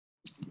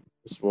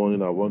This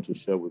morning, I want to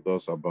share with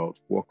us about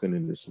walking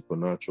in the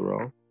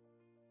supernatural.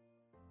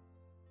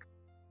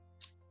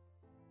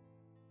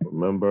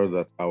 Remember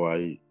that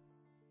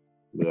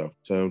we have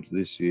termed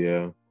this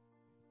year,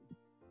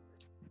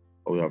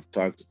 or we have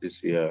tagged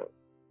this year,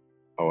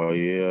 our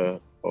year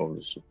of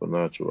the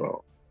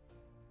supernatural.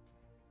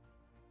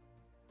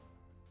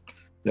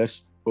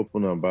 Let's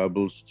open our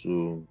Bibles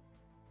to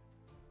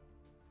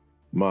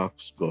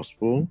Mark's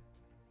Gospel,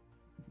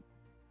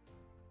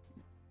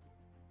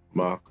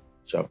 Mark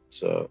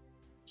chapter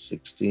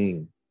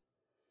 16.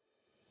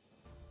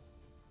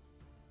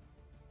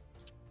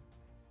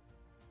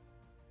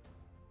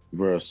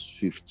 Verse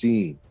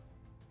 15.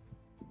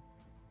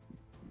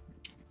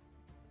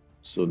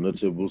 So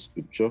notable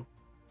scripture.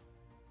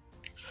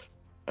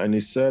 And he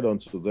said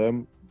unto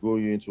them, Go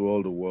ye into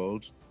all the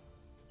world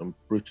and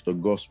preach the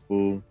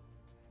gospel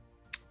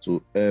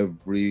to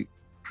every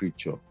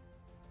creature.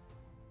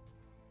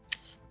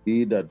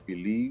 He that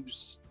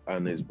believes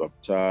and is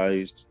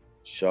baptized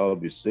shall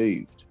be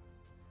saved,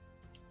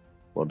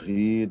 but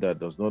he that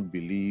does not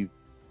believe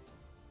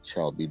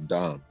shall be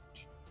damned.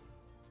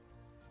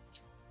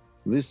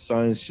 These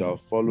signs shall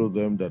follow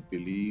them that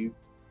believe.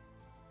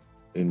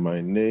 In my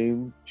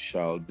name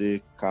shall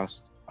they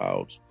cast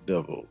out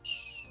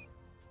devils.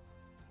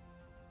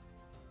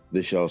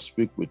 They shall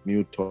speak with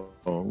new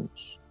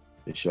tongues.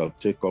 They shall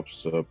take up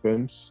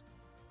serpents.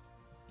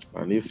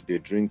 And if they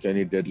drink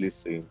any deadly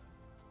thing,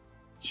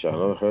 it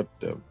shall not hurt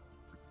them.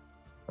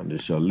 And they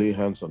shall lay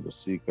hands on the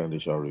sick, and they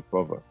shall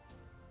recover.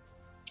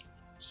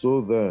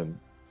 So then,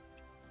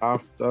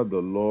 after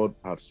the Lord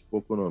had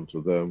spoken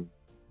unto them,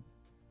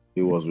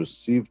 he was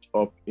received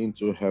up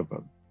into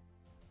heaven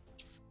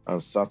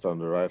and sat on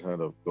the right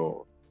hand of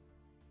God.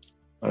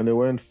 And he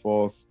went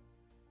forth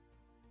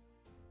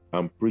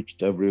and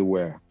preached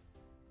everywhere,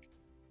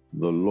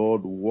 the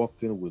Lord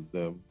walking with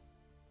them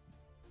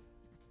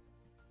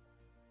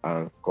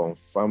and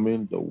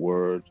confirming the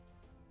word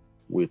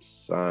with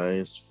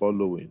signs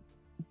following.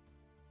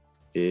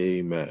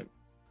 Amen.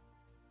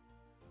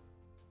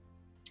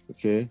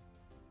 Okay?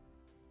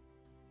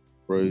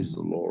 Praise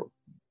the Lord.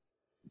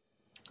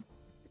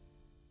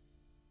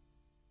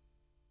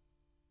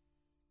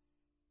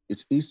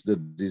 It is the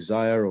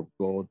desire of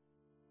God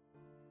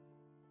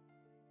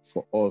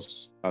for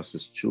us as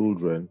his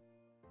children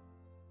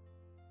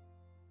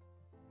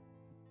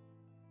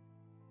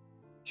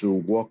to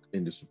walk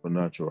in the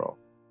supernatural.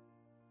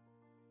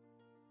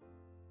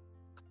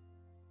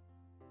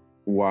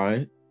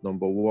 Why?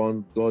 Number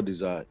one, God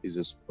is a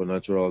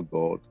supernatural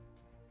God.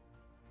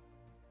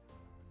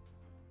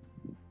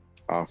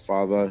 Our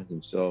Father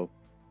himself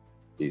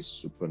is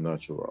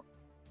supernatural.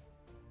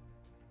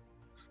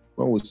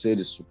 When we say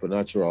the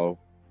supernatural,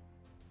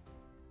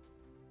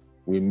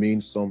 we mean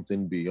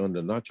something beyond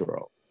the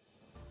natural.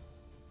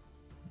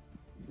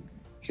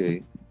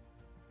 Okay?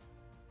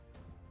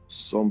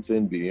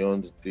 Something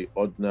beyond the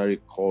ordinary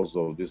course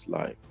of this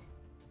life.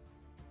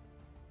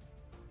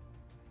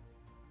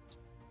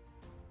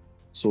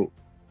 So,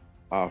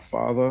 our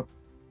Father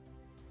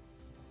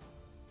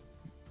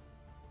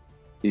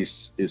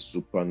is a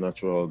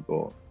supernatural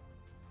God.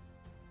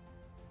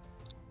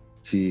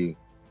 He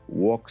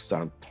walks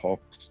and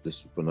talks the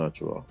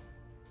supernatural.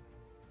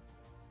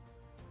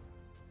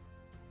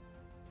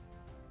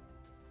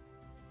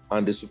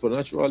 And the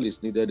supernatural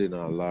is needed in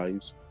our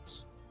lives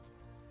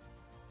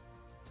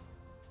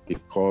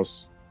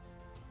because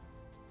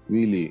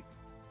really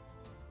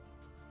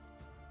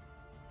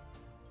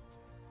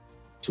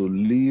to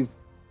live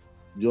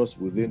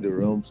just within the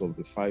realms of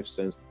the five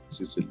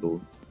senses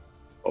alone,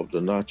 of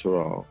the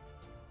natural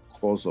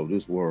course of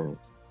this world,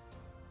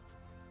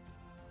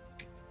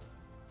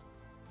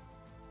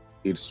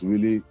 it's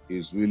really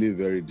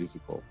very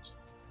difficult,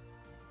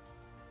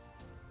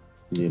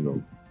 you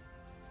know.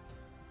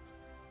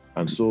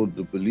 And so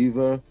the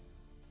believer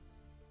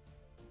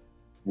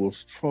will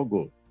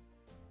struggle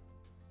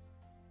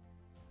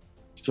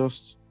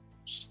just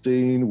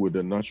staying with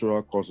the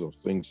natural course of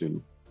things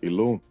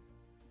alone.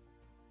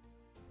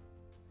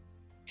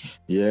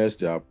 Yes,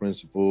 there are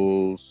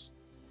principles,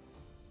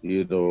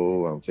 you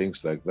know, and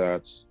things like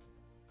that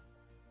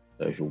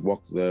if you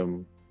walk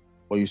them.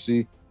 But you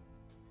see,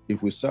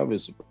 if we serve a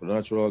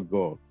supernatural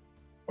God,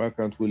 why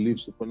can't we live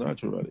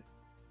supernaturally?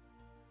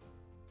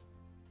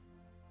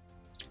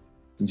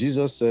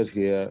 Jesus said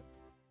here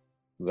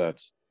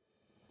that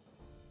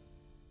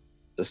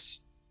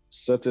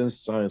certain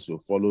signs will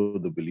follow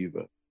the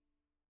believer.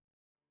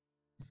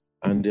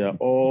 And there are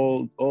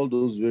all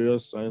those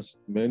various signs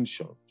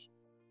mentioned.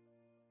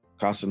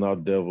 Casting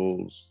out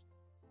devils,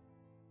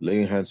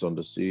 laying hands on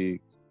the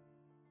sick,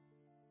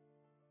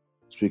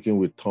 speaking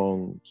with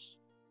tongues,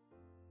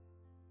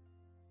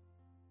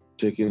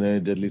 taking any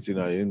deadly thing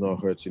and it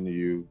not hurting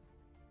you.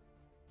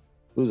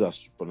 Those are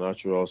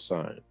supernatural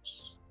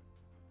signs.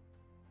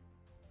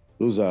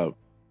 Those are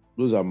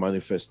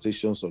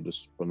manifestations of the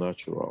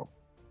supernatural.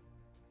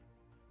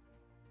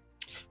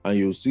 And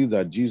you'll see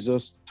that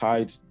Jesus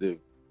tied the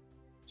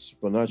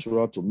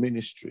supernatural to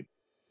ministry.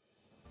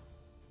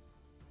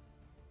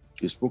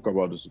 He spoke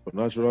about the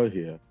supernatural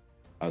here,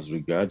 as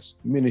regards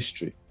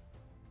ministry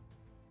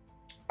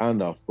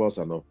and, of course,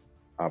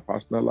 our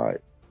personal life.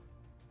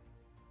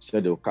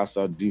 Said they'll cast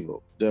out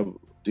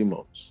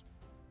demons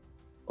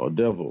or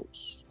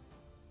devils.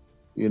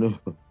 You know,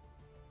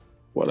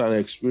 what an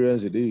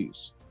experience it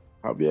is.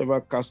 Have you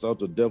ever cast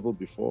out a devil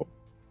before?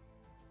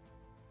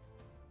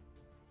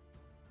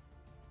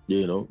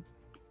 You know,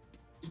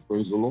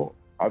 praise the Lord.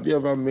 Have you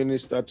ever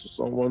ministered to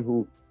someone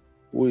who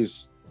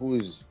is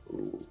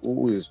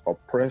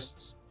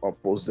oppressed or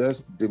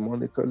possessed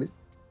demonically?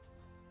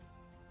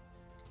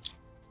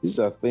 These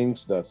are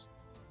things that,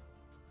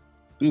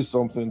 this is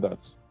something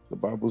that the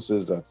Bible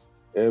says that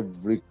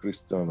every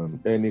Christian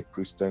and any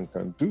Christian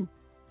can do.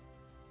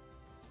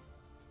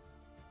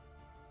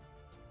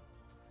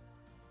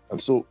 And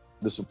so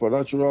the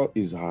supernatural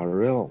is our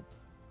realm.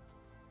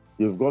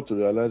 You've got to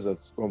realize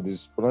that the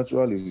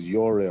supernatural is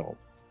your realm.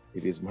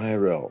 It is my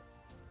realm.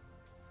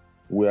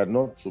 We are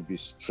not to be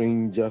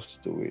strangers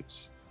to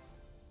it.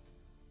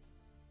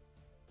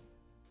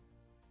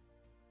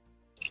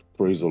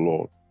 Praise the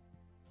Lord.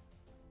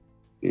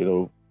 You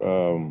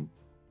know,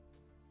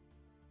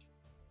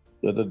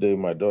 the other day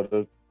my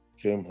daughter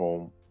came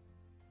home.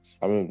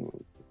 I mean,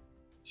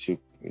 she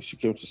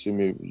came to see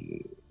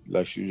me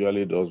like she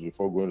usually does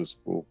before going to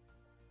school.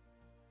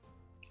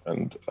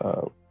 And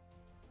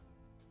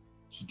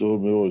she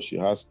told me, oh, she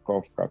has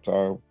cough,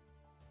 catarrh,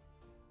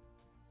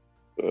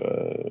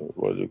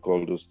 what do you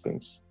call those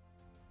things?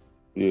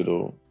 You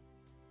know,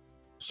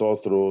 sore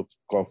throat,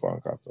 cough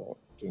and catarrh,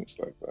 things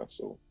like that.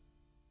 So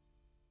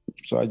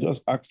I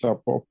just asked her,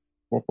 pop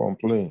on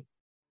plane.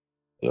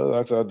 I just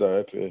asked her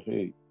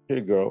directly,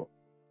 hey girl,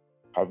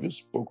 have you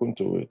spoken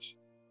to it?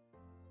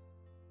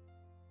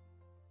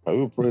 Have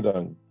you prayed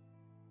and,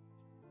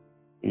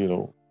 you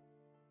know,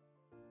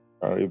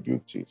 and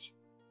rebuked it?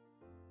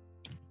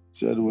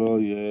 She said, well,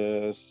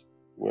 yes,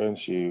 when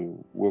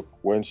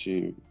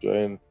she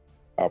joined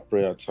our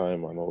prayer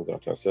time and all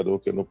that. I said,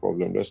 okay, no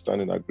problem. Let's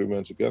stand in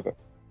agreement together.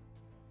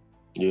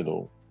 You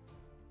know,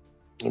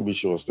 maybe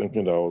she was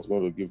thinking that I was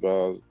going to give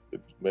her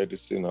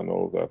medicine and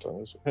all that.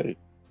 And I said, hey,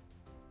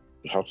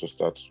 you have to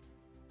start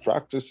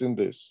practicing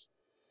this.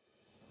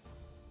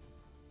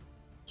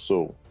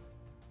 So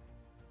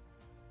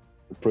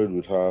we prayed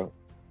with her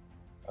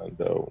and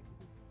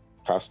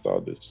cast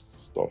out this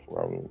stuff.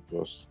 I mean,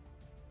 just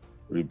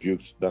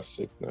rebuked that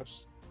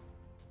sickness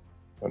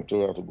and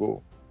told her to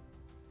go.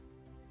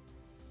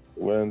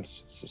 Went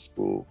to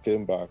school,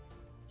 came back.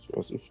 She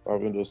was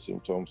having those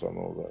symptoms and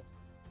all that,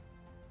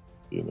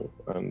 you know.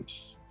 And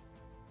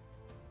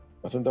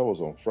I think that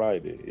was on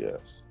Friday,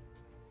 yes.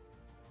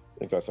 I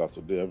think as of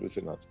today,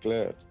 everything had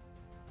cleared.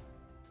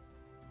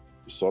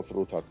 The sore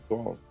throat had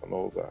gone and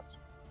all that.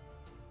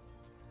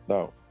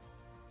 Now,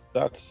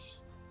 that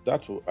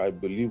will, I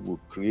believe,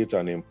 will create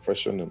an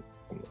impression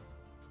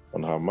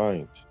on her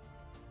mind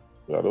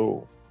that,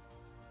 oh,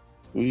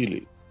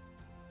 really,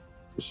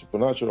 the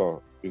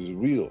supernatural is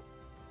real.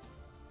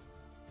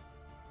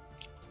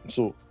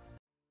 So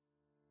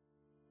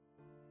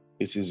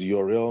it is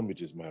your realm,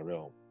 it is my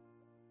realm.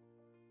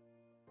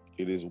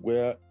 It is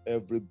where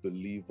every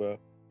believer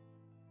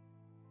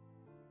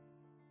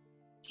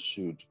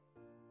should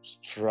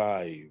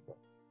strive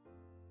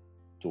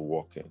to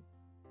walk in.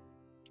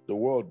 The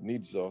world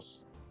needs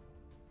us.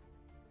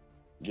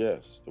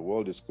 Yes, the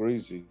world is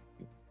crazy.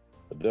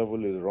 The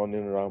devil is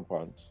running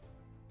rampant.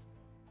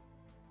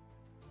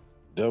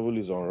 The devil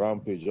is on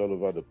rampage all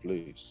over the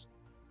place.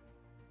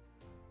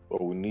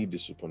 But we need the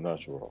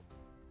supernatural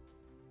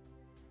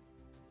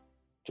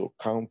to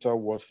counter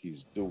what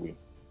he's doing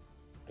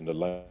in the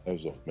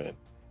lives of men.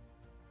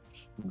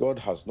 God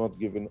has not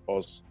given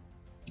us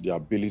the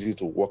ability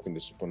to walk in the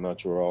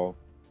supernatural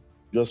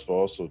just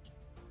for us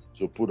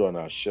to put on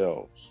our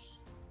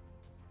shelves,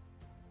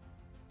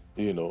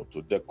 you know,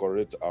 to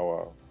decorate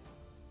our,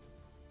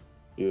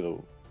 you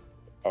know,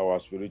 our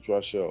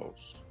spiritual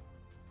shelves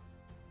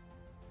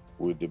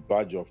with the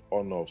badge of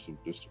honor of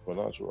the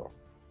supernatural.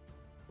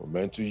 We're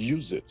meant to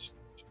use it.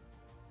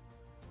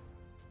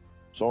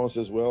 Someone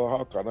says, well,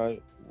 how can I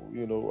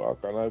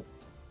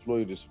flow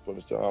in the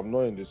supernatural? I'm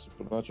not in the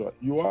supernatural.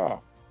 You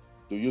are.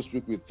 Do you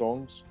speak with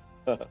tongues?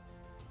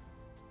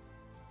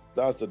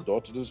 That's the door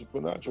to the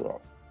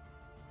supernatural.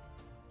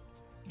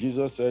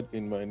 Jesus said,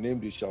 in my name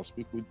they shall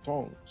speak with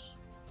tongues.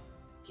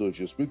 So if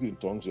you speak in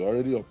tongues, you're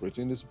already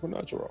operating in the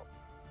supernatural.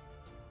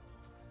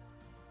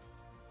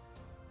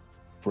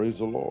 Praise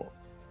the Lord.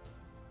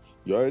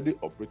 You're already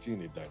operating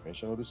in a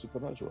dimension of the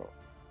supernatural.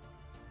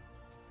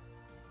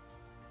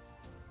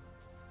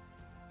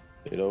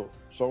 You know,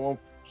 someone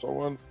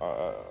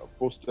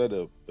posted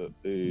a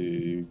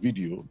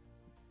video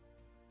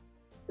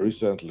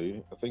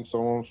recently. I think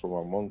someone from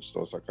amongst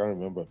us, I can't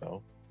remember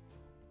now,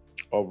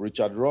 of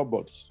Richard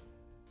Roberts.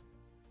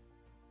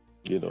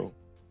 You know,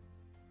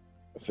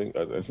 I think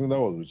that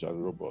was Richard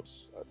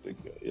Roberts. I think,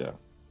 yeah.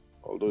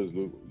 Although he's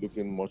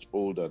looking much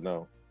older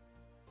now,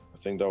 I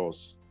think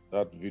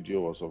that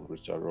video was of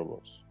Richard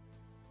Roberts.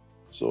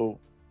 So,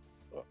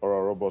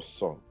 Oral Roberts'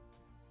 son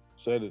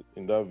said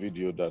in that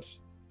video that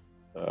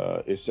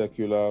a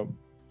secular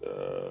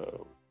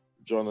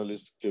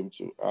journalist came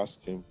to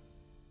ask him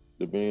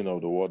the meaning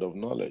of the word of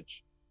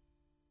knowledge.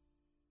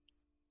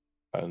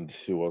 And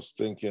he was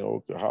thinking,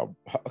 okay, how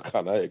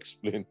can I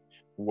explain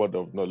word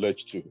of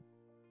knowledge to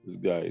this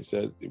guy? He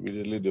said,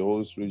 immediately the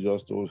Holy Spirit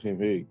just told him,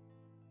 hey,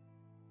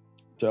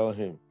 tell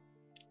him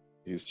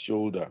his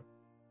shoulder,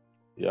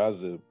 he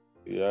has a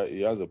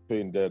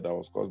pain there that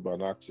was caused by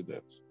an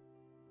accident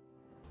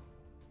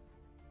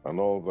and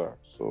all that.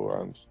 So,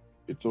 and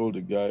he told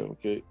the guy,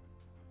 okay,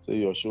 say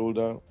your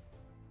shoulder,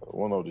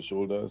 one of the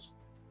shoulders,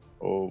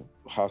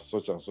 has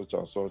such and such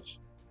and such.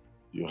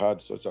 You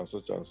had such and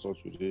such and such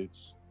with it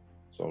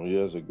some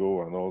years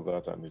ago and all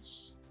that, and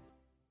it's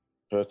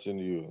hurting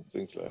you and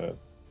things like that.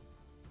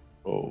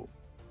 Oh,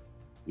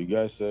 the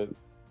guy said,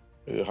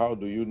 hey, how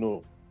do you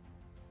know?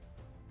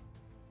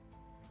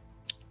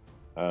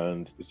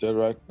 And he said,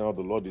 right now,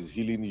 the Lord is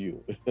healing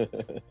you.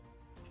 The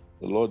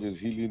Lord is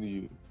healing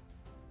you.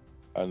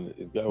 And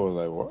the guy was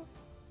like, what?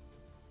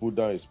 Put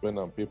down his pen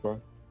and paper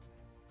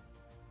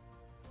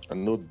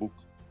and notebook,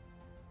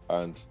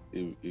 and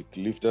he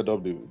lifted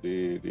up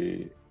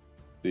the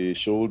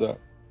shoulder,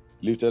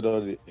 lifted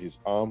up his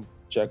arm,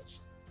 checked,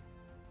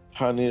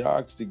 and he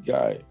asked the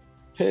guy,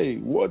 hey,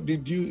 what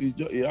did you,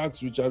 he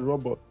asked Richard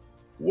Robert,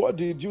 what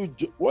did you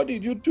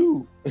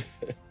do?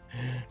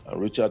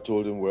 And Richard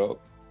told him, well,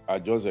 I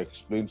just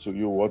explained to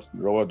you what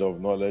word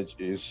of knowledge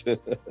is.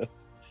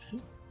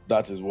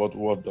 That is what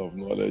word of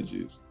knowledge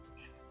is,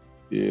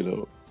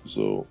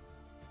 So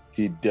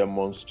he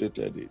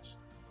demonstrated it.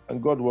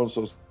 And God wants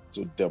us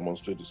to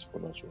demonstrate the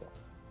supernatural.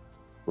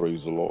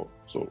 Praise the Lord.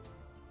 So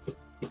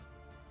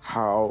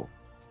how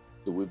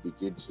do we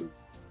begin to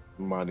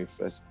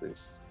manifest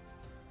this?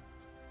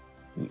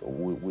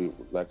 We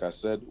like I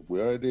said,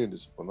 we're already in the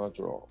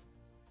supernatural.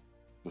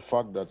 The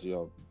fact that you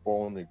are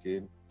born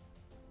again,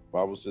 the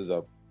Bible says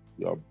that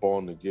you are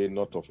born again,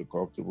 not of a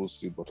corruptible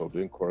seed, but of the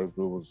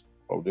incorruptible,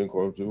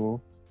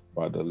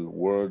 by the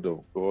word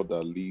of God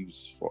that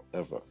lives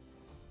forever.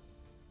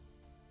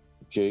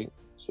 Okay,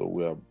 so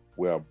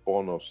we are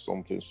born of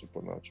something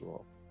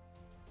supernatural.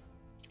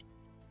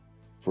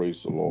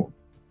 Praise the Lord.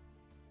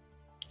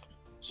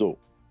 So,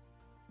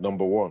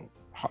 number one,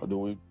 how do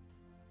we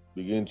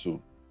begin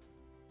to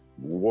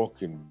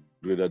walk in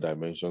greater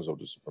dimensions of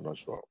the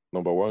supernatural?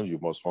 Number one, you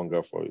must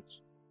hunger for it.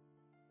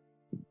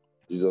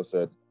 Jesus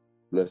said,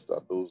 blessed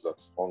are those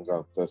that hunger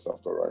and thirst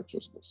after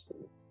righteousness.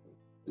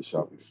 They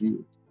shall be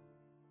filled.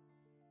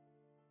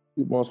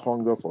 You must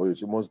hunger for it.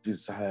 You must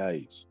desire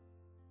it.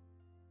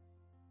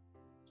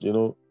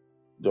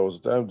 There was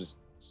a time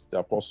the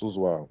apostles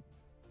were,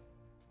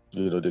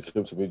 they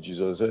came to meet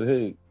Jesus and said,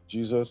 hey,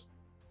 Jesus,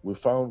 we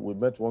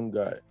met one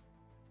guy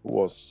who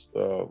was,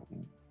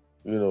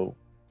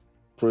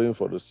 praying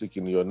for the sick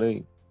in your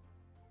name.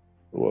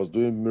 He was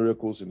doing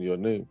miracles in your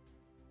name.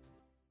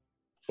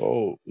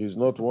 Oh, he's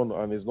not one,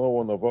 and he's not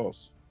one of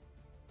us.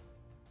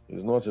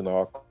 He's not in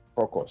our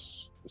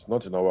caucus. It's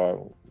not in our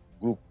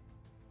group.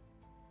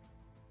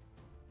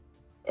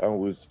 And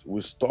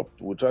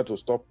we tried to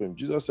stop him.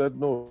 Jesus said,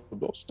 no,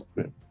 don't stop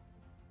him.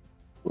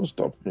 Don't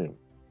stop him.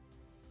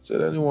 He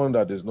said, anyone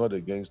that is not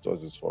against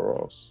us is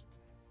for us.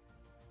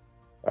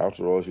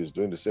 After all, he's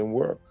doing the same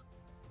work.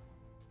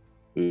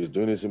 He's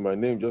doing this in my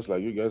name, just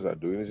like you guys are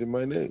doing this in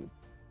my name.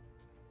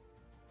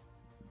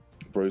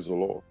 Praise the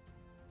Lord.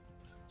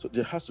 So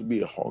there has to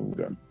be a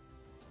hunger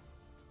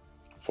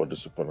for the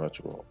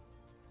supernatural.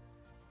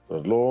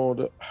 But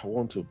Lord, I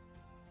want to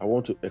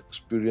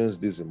experience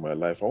this in my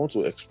life. I want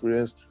to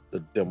experience the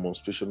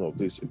demonstration of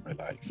this in my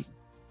life.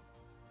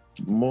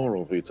 More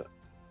of it,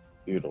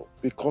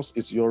 because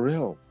it's your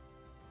realm.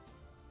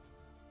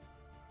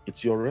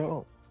 It's your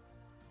realm.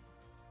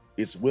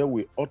 It's where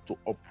we ought to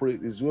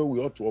operate. It's where we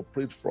ought to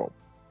operate from.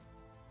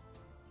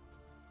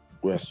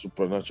 We're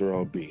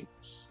supernatural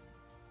beings.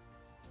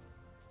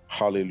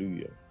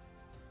 Hallelujah.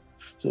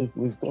 So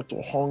we've got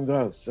to hunger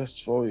and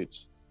thirst for it.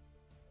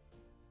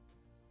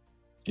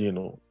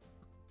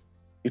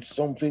 It's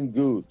something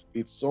good.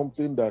 It's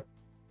something that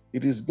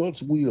it is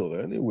God's will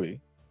anyway.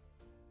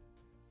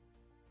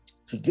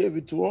 He gave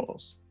it to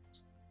us.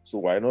 So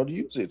why not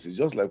use it? It's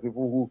just like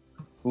people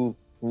who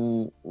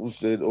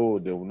said, oh,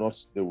 they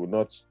will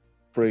not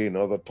pray in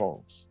other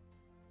tongues.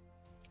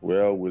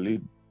 Well, will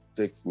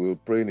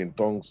praying in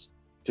tongues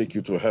take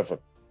you to heaven?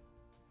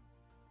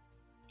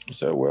 You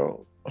say,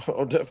 well,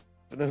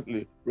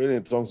 definitely praying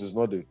in tongues is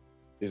not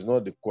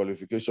the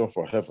qualification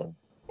for heaven,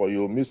 but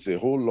you'll miss a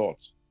whole lot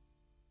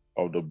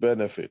of the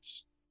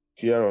benefits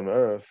here on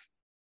earth.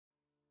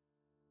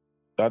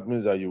 That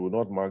means that you will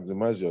not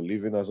maximize your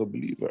living as a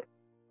believer.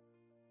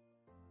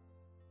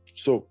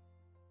 So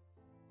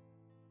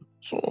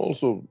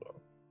also,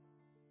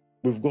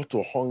 we've got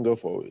to hunger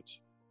for it.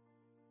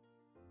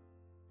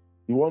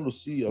 You want to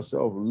see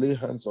yourself lay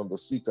hands on the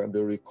sick and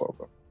they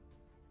recover.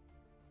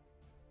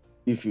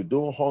 If you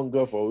don't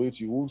hunger for it,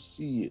 you won't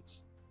see it.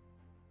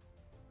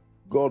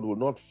 God will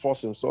not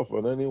force himself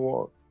on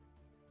anyone.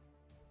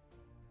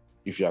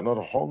 If you are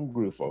not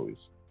hungry for it,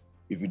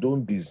 if you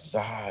don't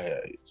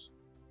desire it.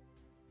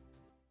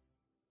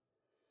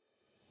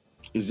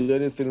 Is there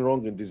anything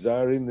wrong in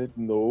desiring it?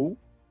 No.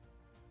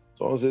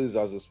 Someone says,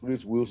 as the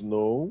Spirit wills,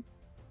 no.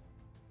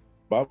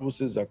 Bible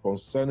says that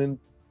concerning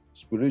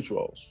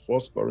spirituals, 1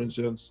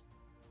 Corinthians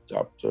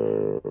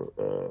chapter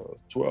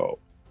 12,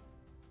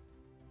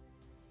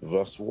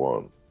 verse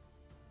 1.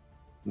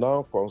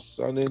 Now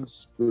concerning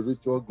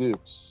spiritual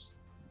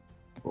gifts,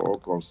 or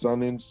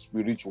concerning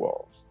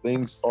spirituals,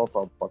 things of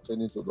and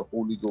pertaining to the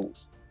Holy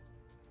Ghost,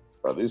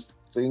 that is,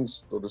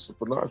 things to the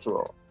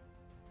supernatural.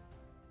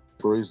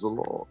 Praise the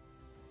Lord.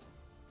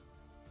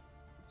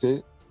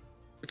 Okay?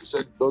 He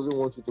said he doesn't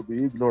want you to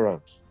be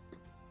ignorant.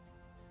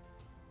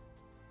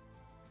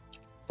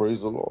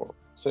 Praise the Lord.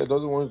 He said he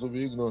doesn't want you to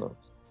be ignorant.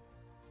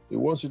 He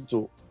wants you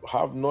to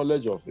have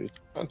knowledge of it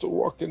and to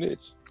walk in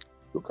it.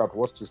 Look at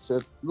what he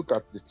said. Look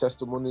at the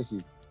testimony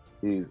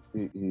he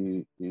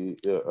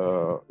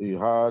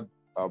had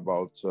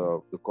about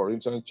the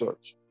Corinthian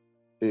church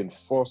in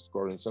 1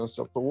 Corinthians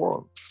chapter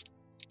 1.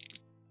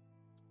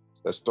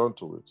 Let's turn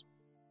to it.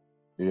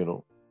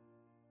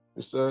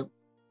 He said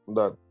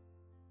that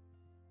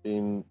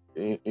in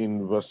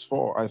verse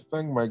 4, I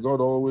thank my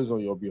God always on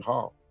your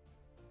behalf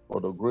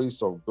for the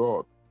grace of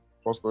God,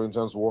 1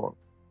 Corinthians 1,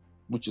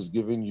 which is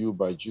given you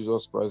by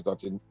Jesus Christ,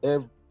 that in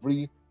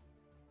every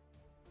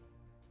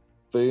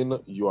thing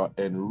you are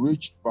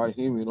enriched by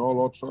him in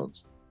all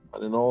utterance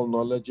and in all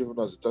knowledge, even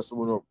as the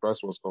testimony of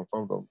Christ was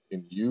confirmed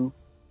in you,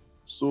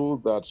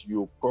 so that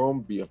you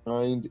come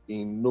behind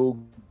in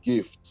no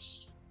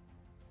gifts.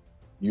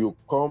 You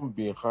come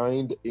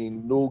behind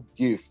in no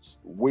gifts,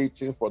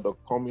 waiting for the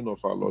coming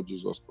of our Lord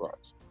Jesus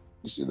Christ.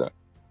 You see that?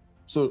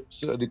 So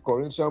the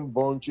Corinthian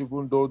bunch,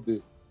 even though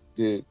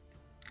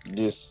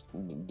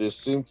they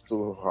seemed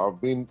to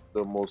have been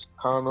the most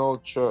carnal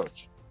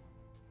church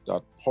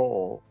that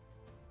Paul,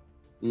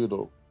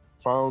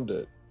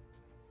 founded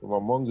from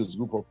among his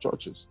group of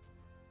churches.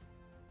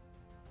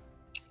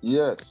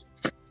 Yet,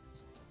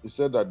 he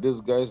said that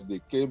these guys,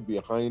 they came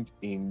behind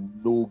in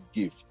no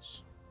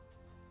gift.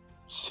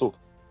 So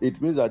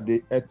it means that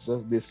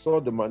they saw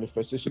the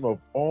manifestation of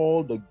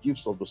all the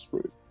gifts of the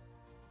Spirit.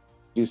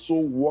 They so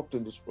walked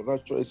in the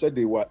supernatural. He said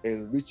they were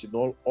enriched in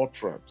all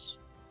utterance.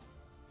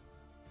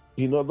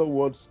 In other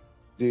words,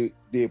 they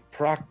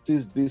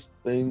practiced these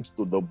things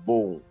to the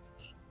bone.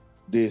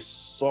 They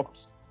sucked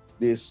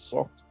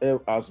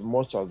as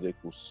much as they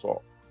could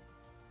suck.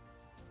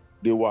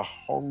 They were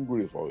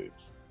hungry for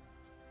it.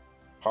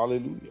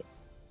 Hallelujah.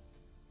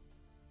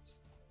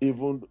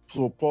 Even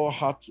so, Paul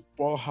had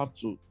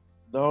to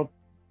now,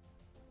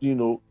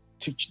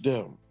 teach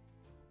them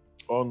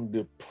on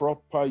the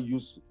proper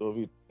use of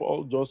it.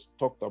 Paul just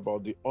talked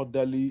about the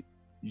orderly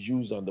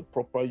use and the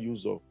proper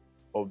use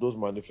of those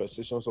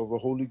manifestations of the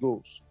Holy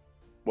Ghost.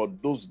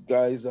 But those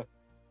guys,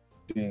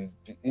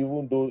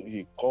 even though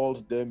he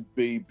called them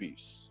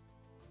babies,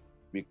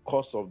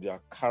 because of their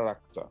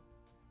character,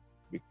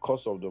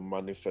 because of the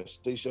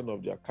manifestation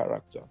of their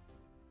character,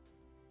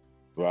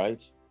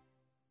 right?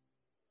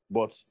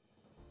 But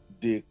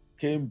they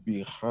came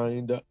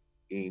behind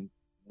in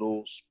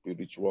no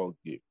spiritual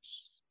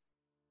gifts.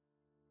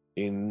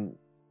 In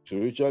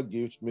spiritual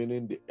gifts,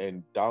 meaning the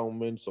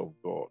endowments of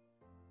God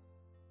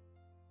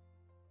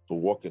to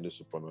walk in the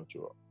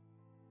supernatural.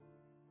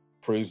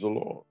 Praise the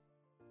Lord.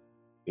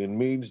 It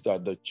means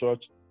that the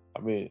church,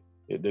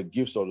 the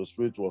gifts of the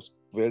Spirit was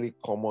very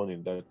common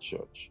in that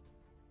church.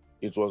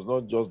 It was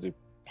not just the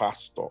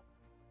pastor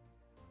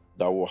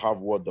that will have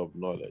word of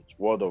knowledge,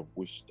 word of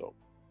wisdom,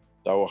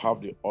 that will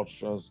have the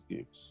utterance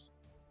gifts.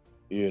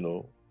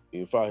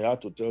 In fact, I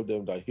had to tell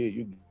them that, hey,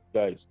 you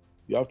guys,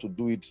 you have to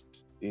do it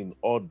in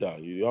order.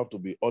 You have to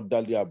be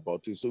orderly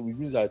about it. So it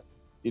means that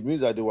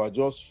they were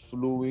just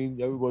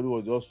flowing. Everybody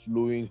was just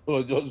flowing.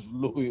 Was just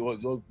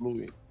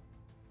flowing.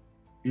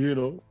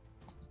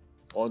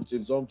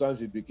 Until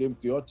sometimes it became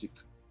chaotic.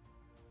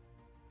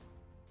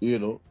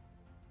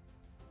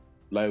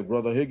 Like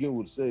Brother Hagin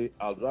would say,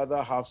 I'd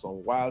rather have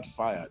some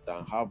wildfire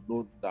than have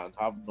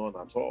none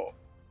at all.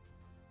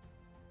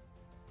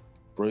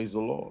 Praise the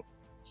Lord.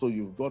 So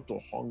you've got to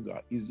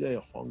hunger. Is there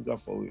a hunger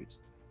for it?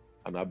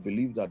 And I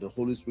believe that the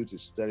Holy Spirit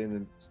is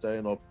stirring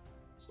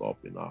up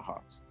in our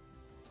hearts.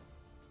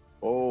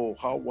 Oh,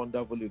 how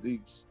wonderful it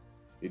is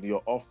in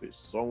your office.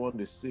 Someone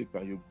is sick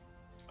and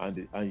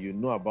you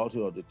know about it,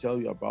 or they tell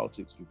you about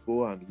it. You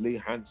go and lay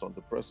hands on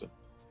the person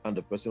and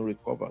the person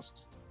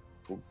recovers.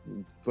 The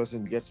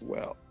person gets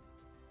well.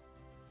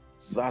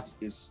 That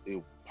is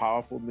a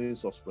powerful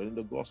means of spreading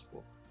the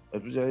gospel,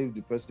 especially if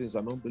the person is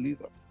an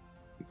unbeliever,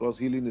 because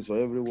healing is for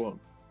everyone,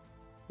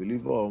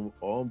 believer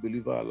or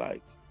unbeliever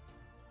alike.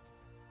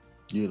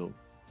 You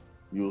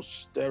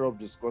stir up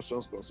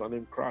discussions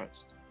concerning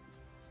Christ.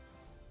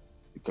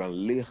 You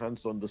can lay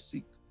hands on the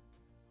sick.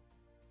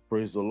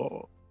 Praise the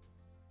Lord.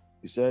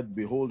 He said,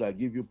 behold, I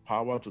give you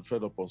power to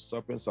tread upon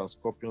serpents and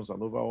scorpions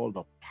and over all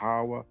the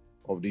power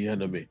of the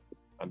enemy,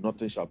 and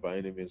nothing shall by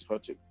any means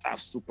hurt you.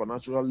 That's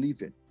supernatural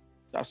living.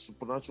 That's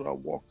supernatural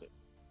walking.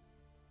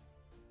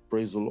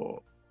 Praise the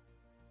Lord.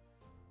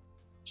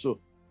 So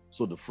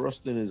the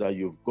first thing is that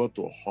you've got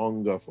to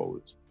hunger for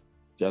it.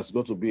 There's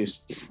got to be a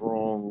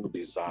strong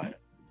desire.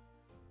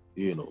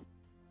 You know,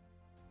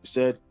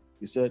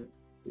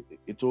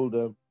 he told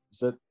them, he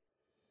said,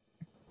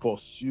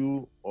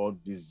 pursue or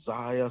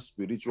desire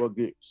spiritual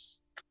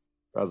gifts.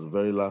 That's the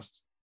very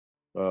last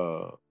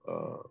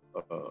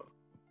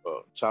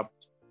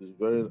chapter.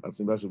 I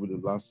think that should be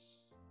the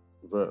last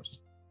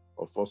verse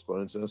of 1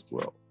 Corinthians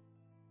 12.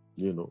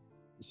 You know,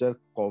 he said,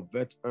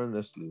 covet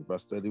earnestly,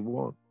 verse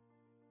 31.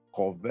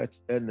 Covet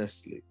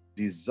earnestly,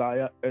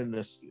 desire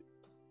earnestly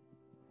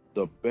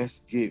the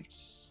best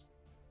gifts.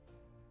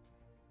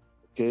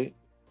 Okay?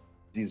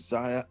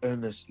 Desire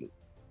earnestly.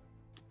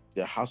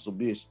 There has to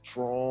be a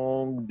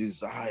strong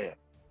desire.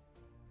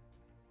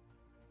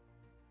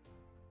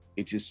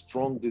 It is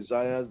strong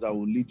desires that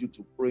will lead you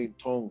to pray in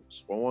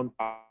tongues for 1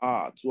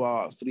 hour, 2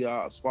 hours, 3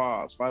 hours, 4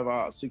 hours, 5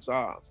 hours, 6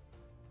 hours.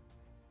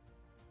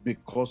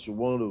 Because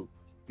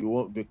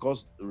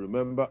because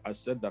remember I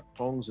said that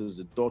tongues is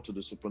the door to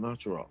the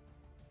supernatural.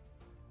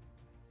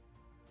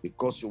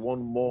 Because you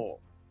want more.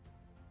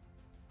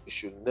 You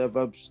should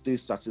never stay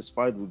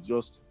satisfied with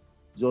just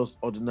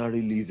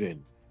ordinary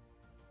living.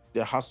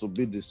 There has to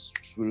be this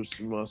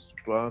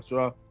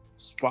supernatural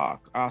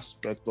spark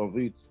aspect of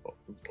it,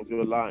 of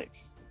your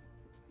life.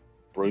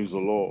 Praise the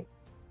Lord.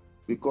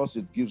 Because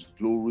it gives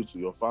glory to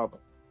your Father.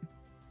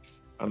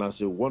 And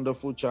as a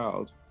wonderful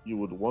child, you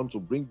would want to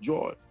bring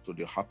joy to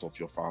the heart of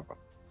your Father.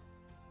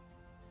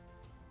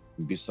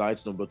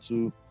 Besides, number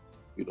 2,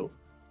 to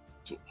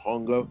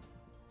hunger.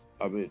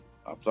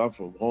 Apart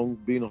from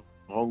being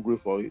hungry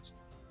for it,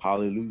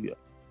 hallelujah.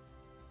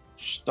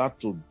 Start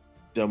to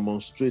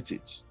demonstrate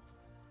it.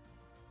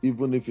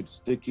 Even if it's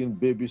taking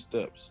baby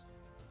steps.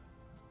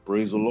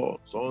 Praise the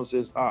Lord. Someone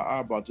says,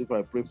 but if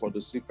I pray for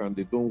the sick and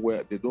they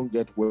don't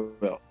get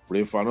well,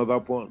 pray for another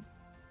one.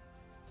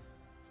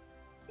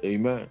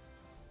 Amen.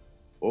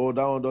 Oh,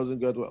 that one doesn't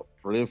get well,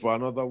 pray for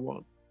another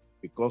one.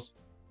 Because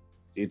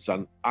it's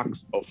an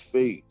act of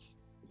faith.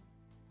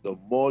 The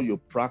more you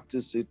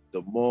practice it,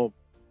 the more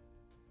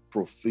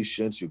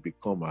proficient you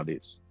become at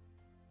it.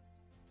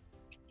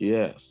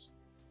 Yes.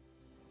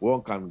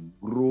 One can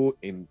grow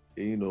in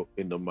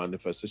the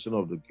manifestation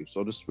of the gifts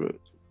of the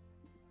Spirit.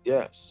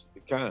 Yes,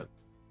 you can.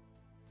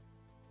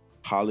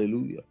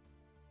 Hallelujah.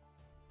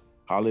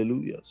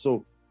 Hallelujah.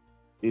 So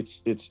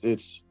it's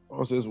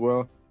one says,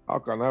 well, how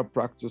can I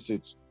practice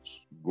it?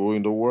 Go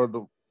in the word.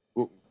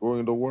 Go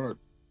in the word.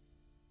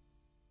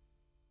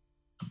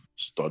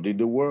 Study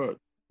the word.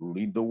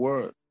 Read the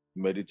word.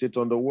 Meditate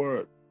on the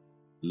word.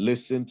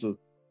 Listen to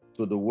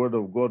the word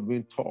of God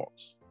being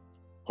taught.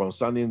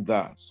 Concerning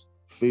that,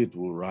 faith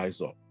will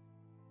rise up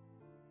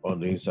on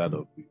the inside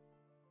of you.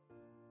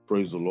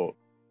 Praise the Lord.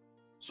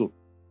 So,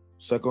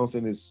 second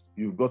thing is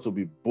you've got to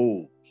be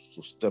bold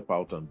to step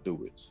out and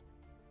do it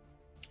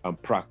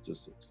and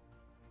practice it.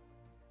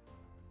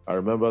 I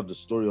remember the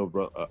story of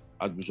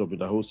Archbishop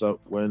Idahosa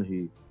when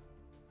he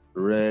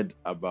read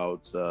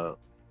about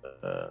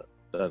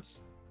that,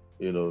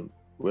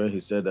 when he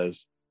said that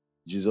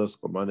Jesus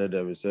commanded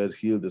them, he said,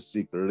 heal the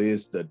sick,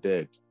 raise the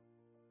dead.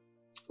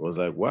 I was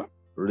like, what?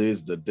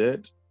 Raise the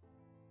dead?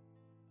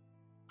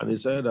 And he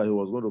said that he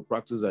was going to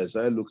practice that. He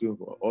started looking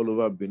for all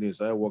over Benin, he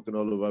started walking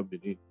all over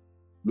Benin,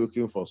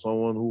 looking for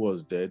someone who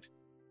was dead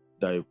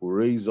that he could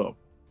raise up.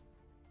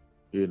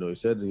 He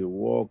said he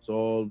walked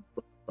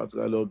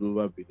practically all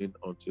over Benin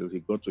until he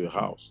got to a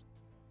house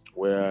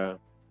where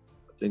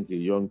I think a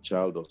young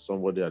child or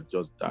somebody had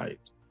just died.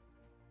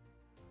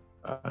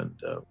 And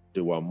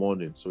they were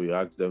mourning. So he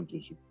asked them to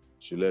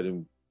let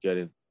him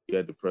get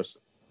the person,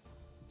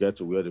 get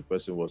to where the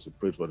person was. He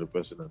prayed for the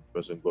person and the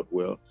person got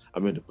well.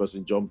 The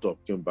person jumped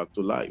up, came back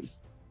to life.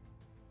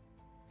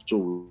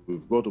 So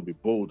we've got to be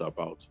bold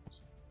about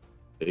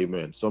it.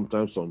 Amen.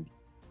 Sometimes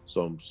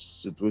some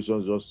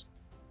situations just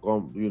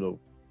come,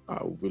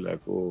 I will be like,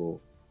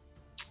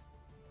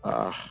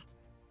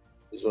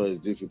 this one is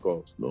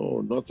difficult.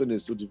 No, nothing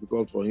is too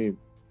difficult for him.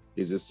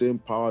 It's the same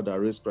power that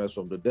raised Christ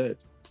from the dead.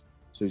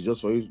 So it's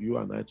just for you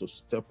and I to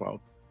step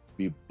out,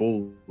 be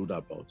bold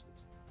about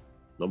it.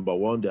 Number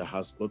 1, there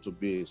has got to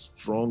be a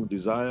strong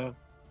desire.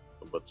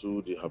 Number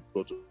 2, they have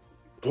got to be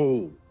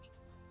bold,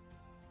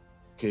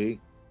 okay,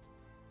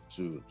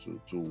 to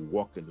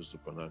walk in the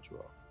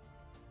supernatural,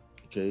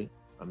 okay.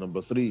 And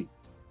number 3,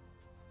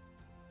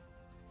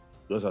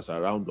 just as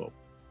a roundup,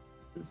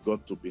 we've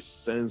got to be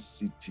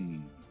sensitive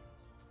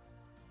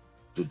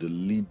to the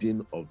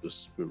leading of the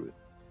Spirit.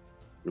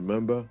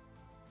 Remember,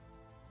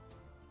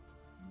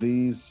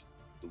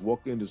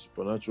 walking in the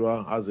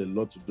supernatural has a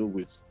lot to do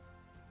with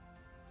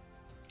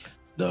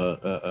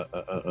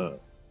the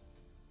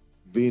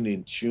being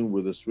in tune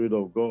with the Spirit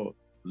of God,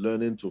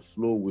 learning to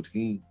flow with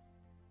Him,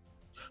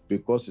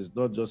 because it's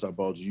not just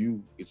about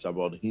you, it's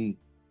about Him,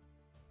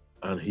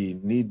 and He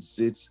needs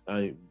it,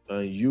 and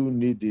you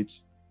need it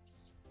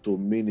to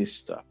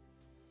minister.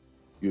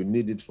 You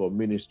need it for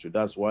ministry.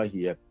 That's why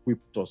He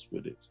equipped us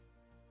with it.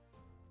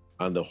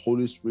 And the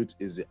Holy Spirit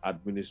is the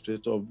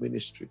administrator of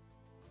ministry.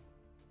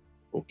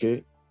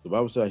 Okay? The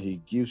Bible says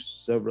He gives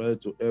severally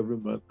to every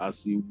man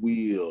as He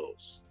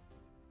wills.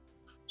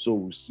 So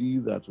we see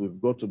that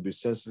we've got to be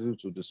sensitive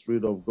to the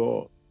Spirit of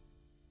God.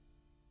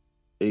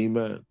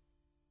 Amen.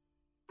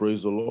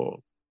 Praise the Lord.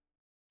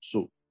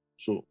 So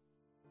you've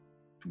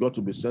got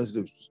to be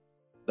sensitive.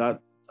 That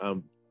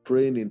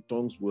praying in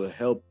tongues will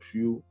help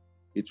you.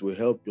 It will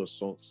help your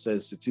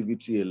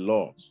sensitivity a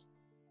lot.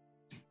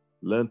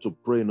 Learn to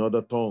pray in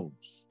other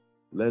tongues.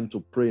 Learn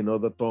to pray in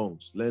other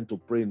tongues. Learn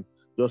to pray in,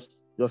 just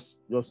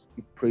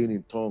keep praying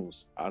in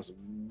tongues as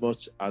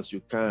much as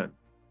you can,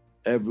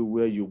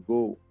 everywhere you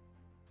go.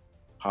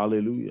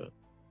 Hallelujah.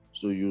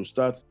 So you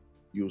start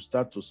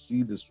to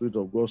see the Spirit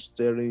of God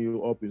stirring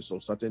you up in some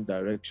certain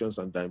directions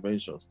and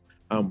dimensions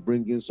and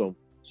bringing some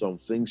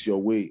things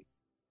your way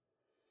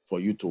for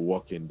you to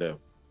walk in them.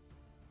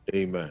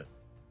 Amen.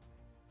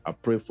 I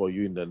pray for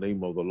you in the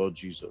name of the Lord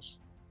Jesus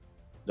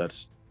that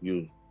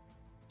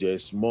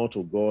there's more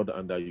to God,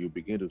 and that you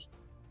begin to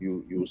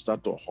you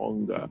start to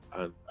hunger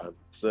and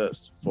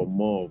thirst for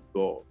more of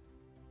God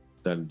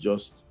than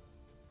just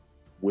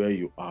where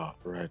you are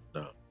right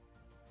now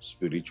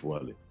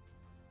spiritually.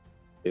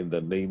 In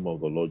the name of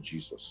the Lord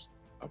Jesus,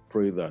 I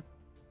pray that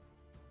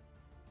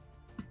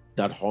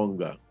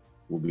hunger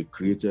will be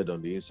created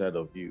on the inside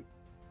of you,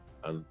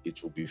 and it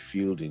will be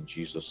filled in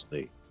Jesus'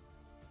 name.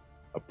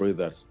 I pray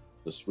that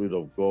the Spirit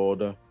of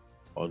God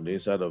on the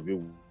inside of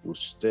you will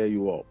stir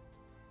you up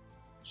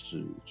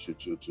to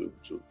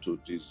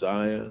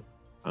desire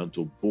and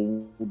to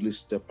boldly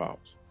step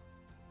out,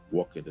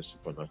 walk in the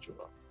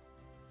supernatural,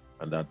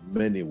 and that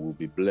many will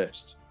be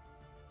blessed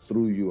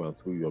through you and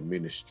through your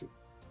ministry.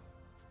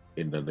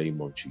 In the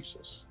name of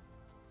Jesus.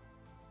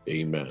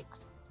 Amen.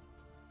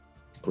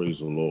 Praise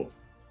the Lord.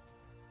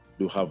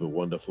 Do have a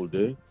wonderful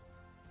day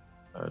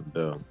and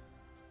a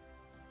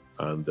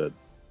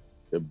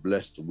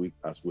blessed week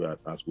as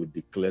we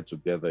declared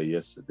together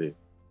yesterday.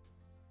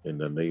 In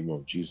the name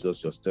of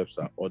Jesus, your steps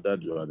are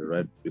ordered. You are at the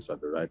right place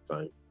at the right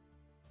time.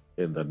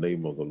 In the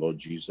name of the Lord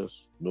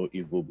Jesus, no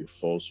evil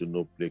befalls you,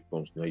 no plague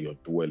comes near your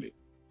dwelling.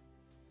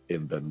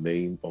 In the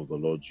name of the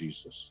Lord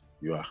Jesus,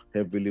 you are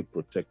heavily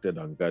protected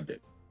and guarded.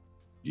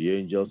 The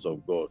angels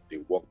of God, they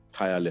work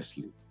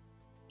tirelessly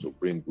to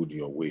bring good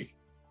your way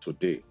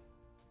today,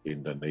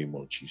 in the name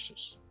of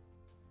Jesus.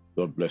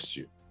 God bless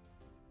you.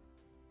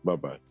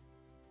 Bye-bye.